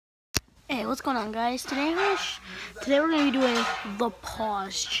Hey, what's going on, guys? Today we're gonna be doing the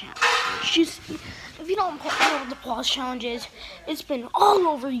pause challenge. If you don't know what the pause challenge is, it's been all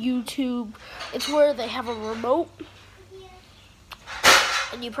over YouTube. It's where they have a remote,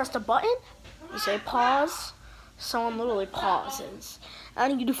 and you press the button, you say pause, someone literally pauses,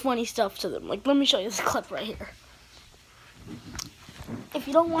 and you do funny stuff to them. Like, let me show you this clip right here. If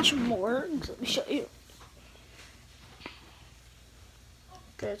you don't watch more, let me show you.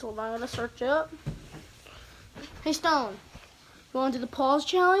 Okay, so I'm gonna search it up. Hey Stone, you want to do the pause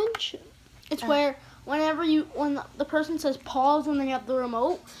challenge? It's where when the person says pause and they have the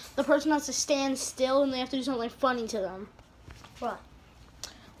remote, the person has to stand still and they have to do something funny to them. What?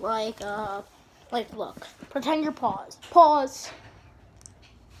 Like look, pretend you're paused. Pause.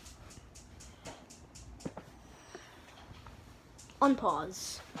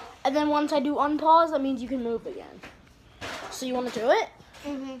 Unpause. And then once I do unpause, that means you can move again. So you want to do it?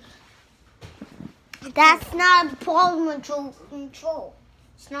 That's not pause control.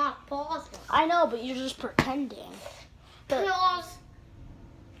 It's not pause. I know, but you're just pretending. Pause.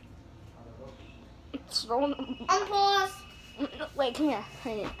 Unpause. Wait, come here.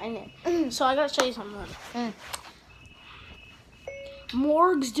 I need. So I gotta show you something.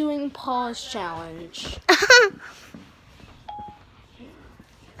 Morg's doing pause challenge.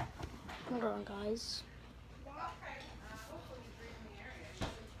 Hold on, guys.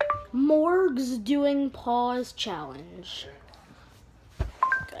 Morg's doing pause challenge.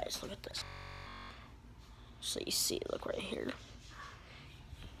 Guys, look at this. So you see, look right here.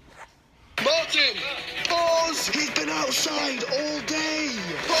 Martin! Pause! He's been outside all day!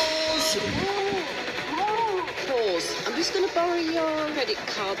 Pause! Pause. I'm just going to borrow your credit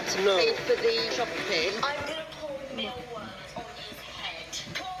card to pay for the shopping. I'm going to pour milk on his head.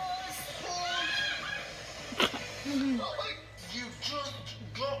 Pause! You just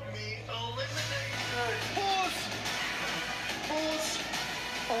got me eliminated! Pause! Pause!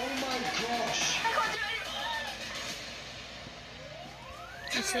 Oh my gosh! I can't do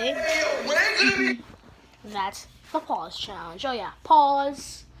it. You see? Where's it? That's the pause challenge. Oh yeah,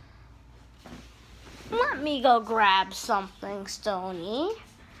 pause. Let me go grab something, Stony.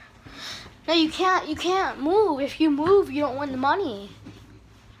 No, you can't move. If you move, you don't win the money.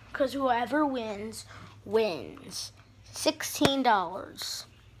 Because whoever wins, wins $16.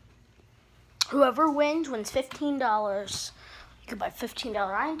 Whoever wins $15. You can buy $15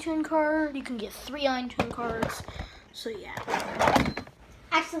 iTunes card. You can get 3 iTunes cards. So yeah.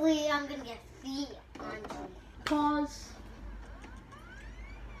 Actually, I'm gonna get the Pause.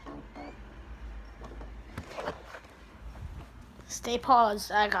 Stay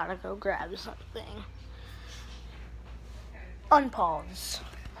paused. I gotta go grab something. Unpause.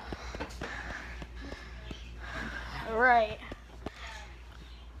 Alright.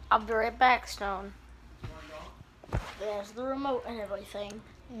 I'll be right back, Stone. There's the remote and everything.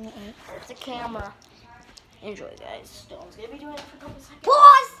 There's the camera. Enjoy, guys. Stone's gonna be doing it for a couple seconds.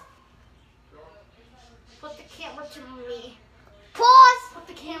 Pause. Put the camera to me. Pause. Put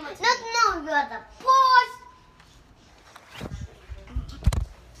the camera to me. No, you got the pause.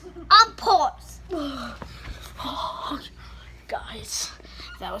 Unpause. Guys,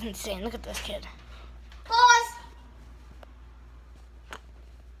 that was insane. Look at this kid. Pause.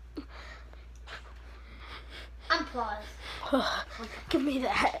 Unpause. Give me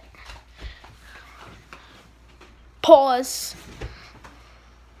that. Pause.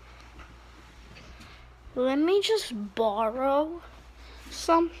 Let me just borrow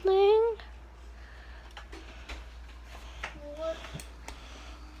something.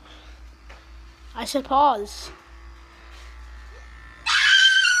 I said pause.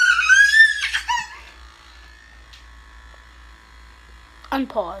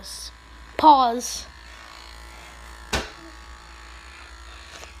 Unpause. Pause.